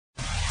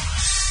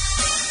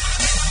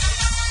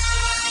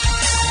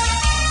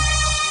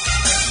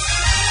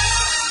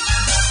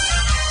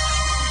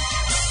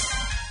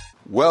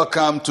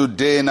Welcome to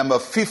day number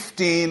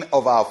 15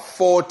 of our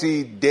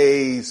 40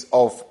 days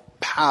of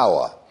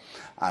power.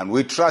 And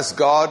we trust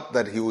God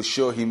that He will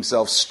show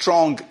Himself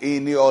strong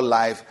in your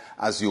life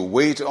as you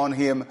wait on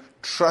Him,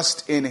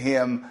 trust in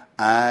Him,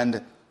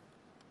 and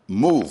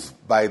move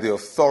by the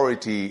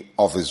authority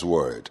of His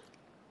word.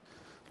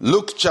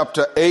 Luke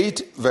chapter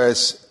 8,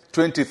 verse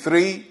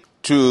 23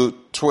 to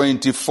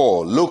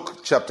 24.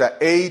 Luke chapter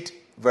 8,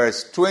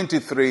 verse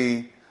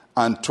 23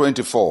 and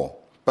 24.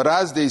 But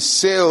as they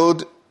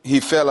sailed, he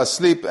fell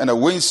asleep, and a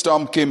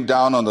windstorm came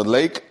down on the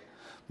lake,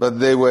 but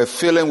they were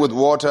filling with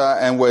water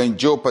and were in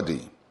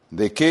jeopardy.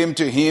 They came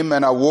to him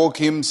and awoke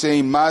him,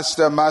 saying,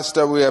 Master,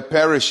 Master, we are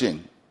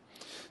perishing.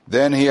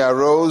 Then he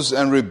arose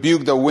and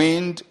rebuked the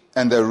wind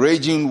and the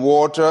raging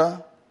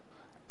water,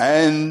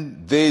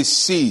 and they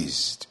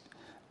ceased,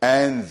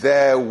 and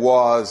there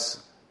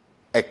was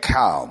a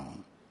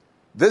calm.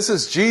 This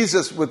is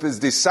Jesus with his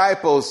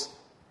disciples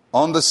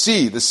on the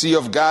Sea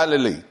of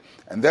Galilee,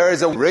 and there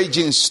is a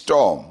raging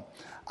storm.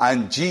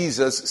 And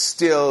Jesus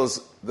stills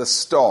the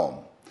storm.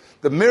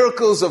 The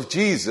miracles of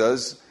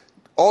Jesus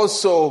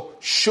also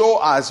show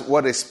us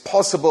what is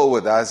possible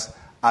with us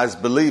as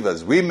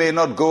believers. We may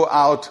not go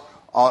out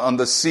on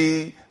the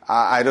sea.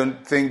 I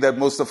don't think that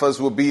most of us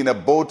will be in a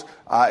boat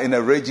in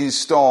a raging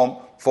storm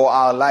for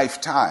our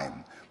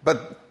lifetime.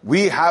 But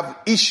we have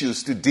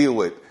issues to deal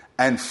with.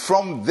 And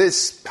from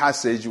this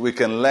passage, we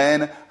can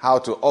learn how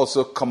to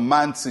also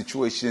command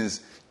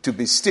situations to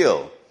be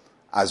still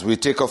as we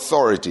take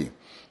authority.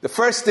 The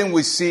first thing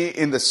we see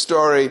in the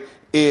story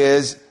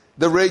is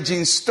the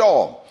raging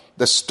storm.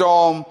 The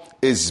storm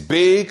is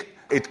big.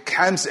 It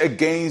comes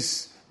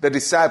against the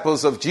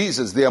disciples of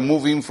Jesus. They are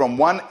moving from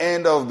one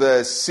end of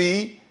the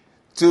sea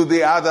to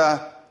the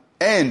other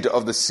end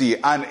of the sea.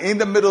 And in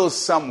the middle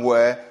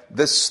somewhere,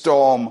 the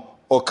storm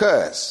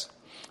occurs.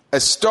 A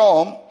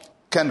storm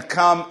can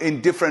come in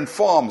different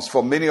forms.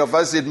 For many of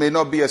us, it may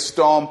not be a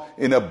storm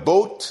in a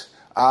boat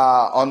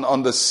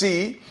on the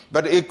sea,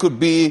 but it could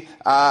be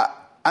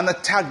an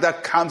attack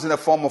that comes in the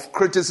form of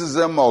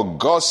criticism or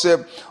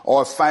gossip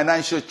or a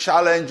financial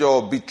challenge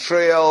or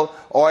betrayal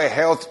or a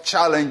health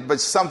challenge, but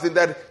something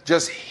that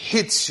just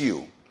hits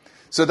you.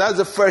 So that's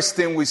the first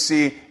thing we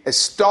see. A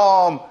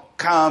storm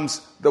comes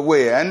the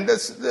way. And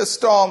the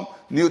storm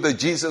knew that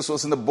Jesus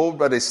was in the boat,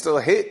 but it still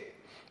hit.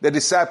 The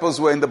disciples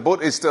were in the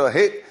boat, it still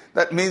hit.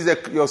 That means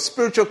that your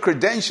spiritual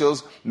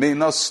credentials may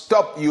not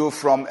stop you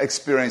from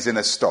experiencing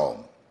a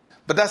storm.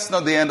 But that's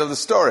not the end of the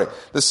story.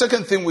 The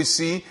second thing we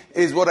see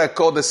is what I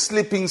call the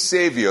sleeping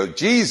Savior.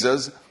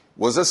 Jesus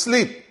was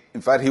asleep. In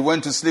fact, he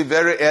went to sleep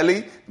very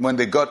early when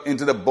they got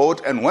into the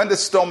boat. And when the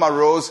storm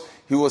arose,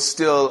 he was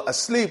still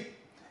asleep.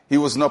 He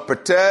was not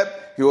perturbed.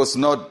 He was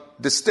not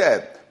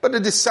disturbed. But the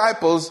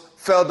disciples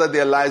felt that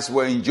their lives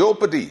were in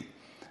jeopardy.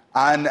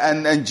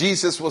 And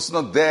Jesus was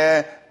not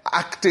there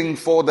acting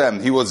for them.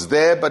 He was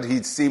there, but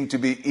he seemed to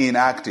be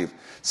inactive.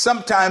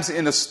 Sometimes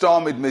in a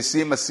storm, it may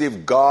seem as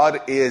if God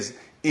is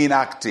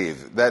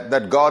inactive,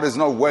 that God is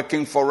not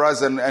working for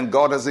us and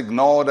God has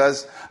ignored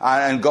us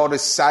and God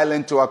is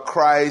silent to our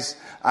cries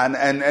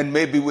and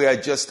maybe we are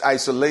just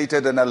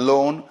isolated and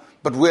alone.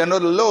 But we are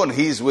not alone.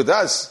 He is with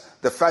us.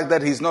 The fact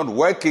that he's not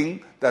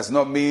working does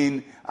not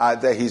mean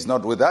that he's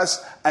not with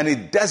us, and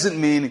it doesn't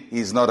mean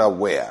he's not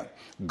aware.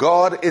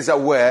 God is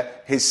aware.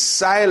 His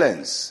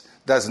silence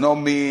does not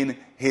mean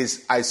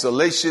his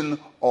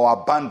isolation or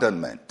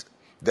abandonment.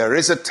 There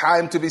is a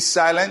time to be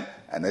silent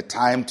and a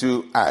time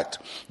to act.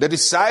 The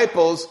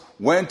disciples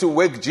went to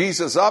wake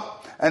Jesus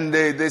up and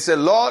they said,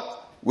 Lord,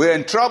 we're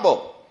in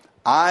trouble.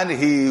 And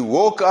he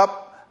woke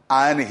up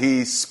and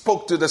he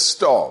spoke to the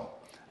storm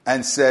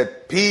and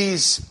said,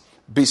 peace,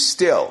 be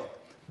still.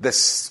 The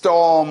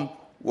storm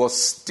was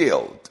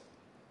stilled.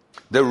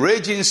 The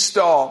raging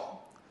storm,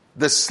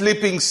 the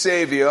sleeping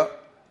Savior,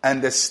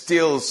 and the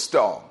still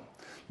storm.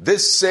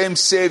 This same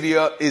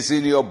Savior is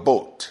in your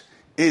boat,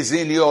 is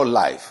in your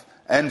life.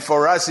 And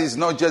for us, he's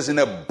not just in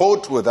a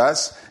boat with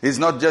us. He's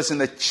not just in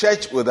a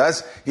church with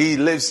us. He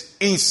lives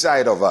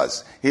inside of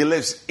us. He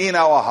lives in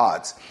our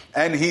hearts.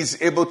 And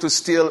he's able to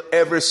still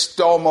every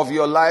storm of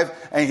your life.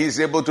 And he's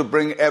able to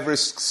bring every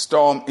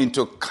storm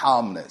into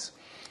calmness.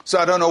 So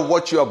I don't know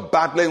what you're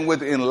battling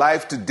with in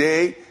life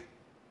today.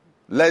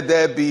 Let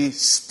there be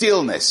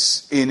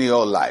stillness in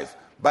your life.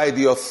 By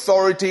the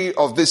authority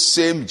of this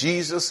same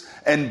Jesus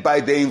and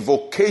by the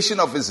invocation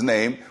of his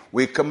name,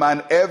 we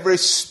command every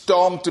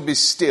storm to be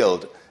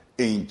stilled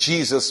in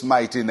Jesus'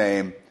 mighty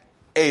name.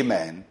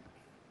 Amen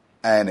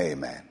and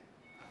amen.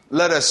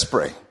 Let us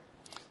pray.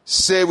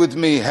 Say with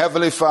me,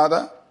 Heavenly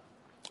Father,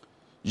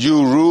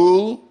 you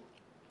rule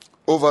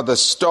over the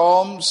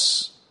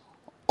storms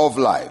of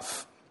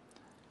life.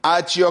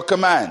 At your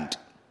command,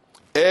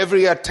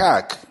 every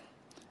attack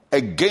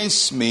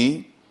against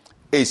me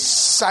is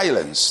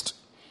silenced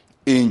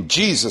in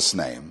Jesus'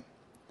 name.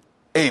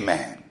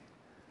 Amen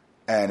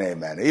and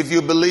amen. If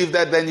you believe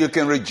that, then you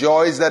can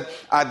rejoice that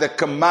at the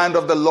command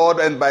of the Lord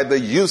and by the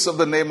use of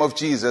the name of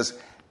Jesus,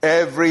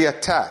 every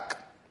attack,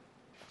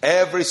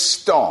 every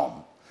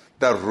storm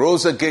that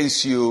rose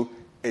against you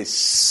is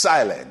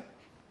silent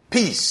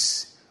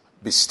Peace,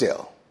 be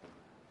still.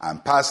 I'm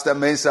Pastor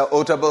Mensa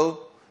Otabil.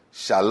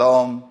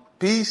 Shalom,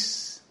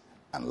 peace,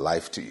 and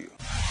life to you.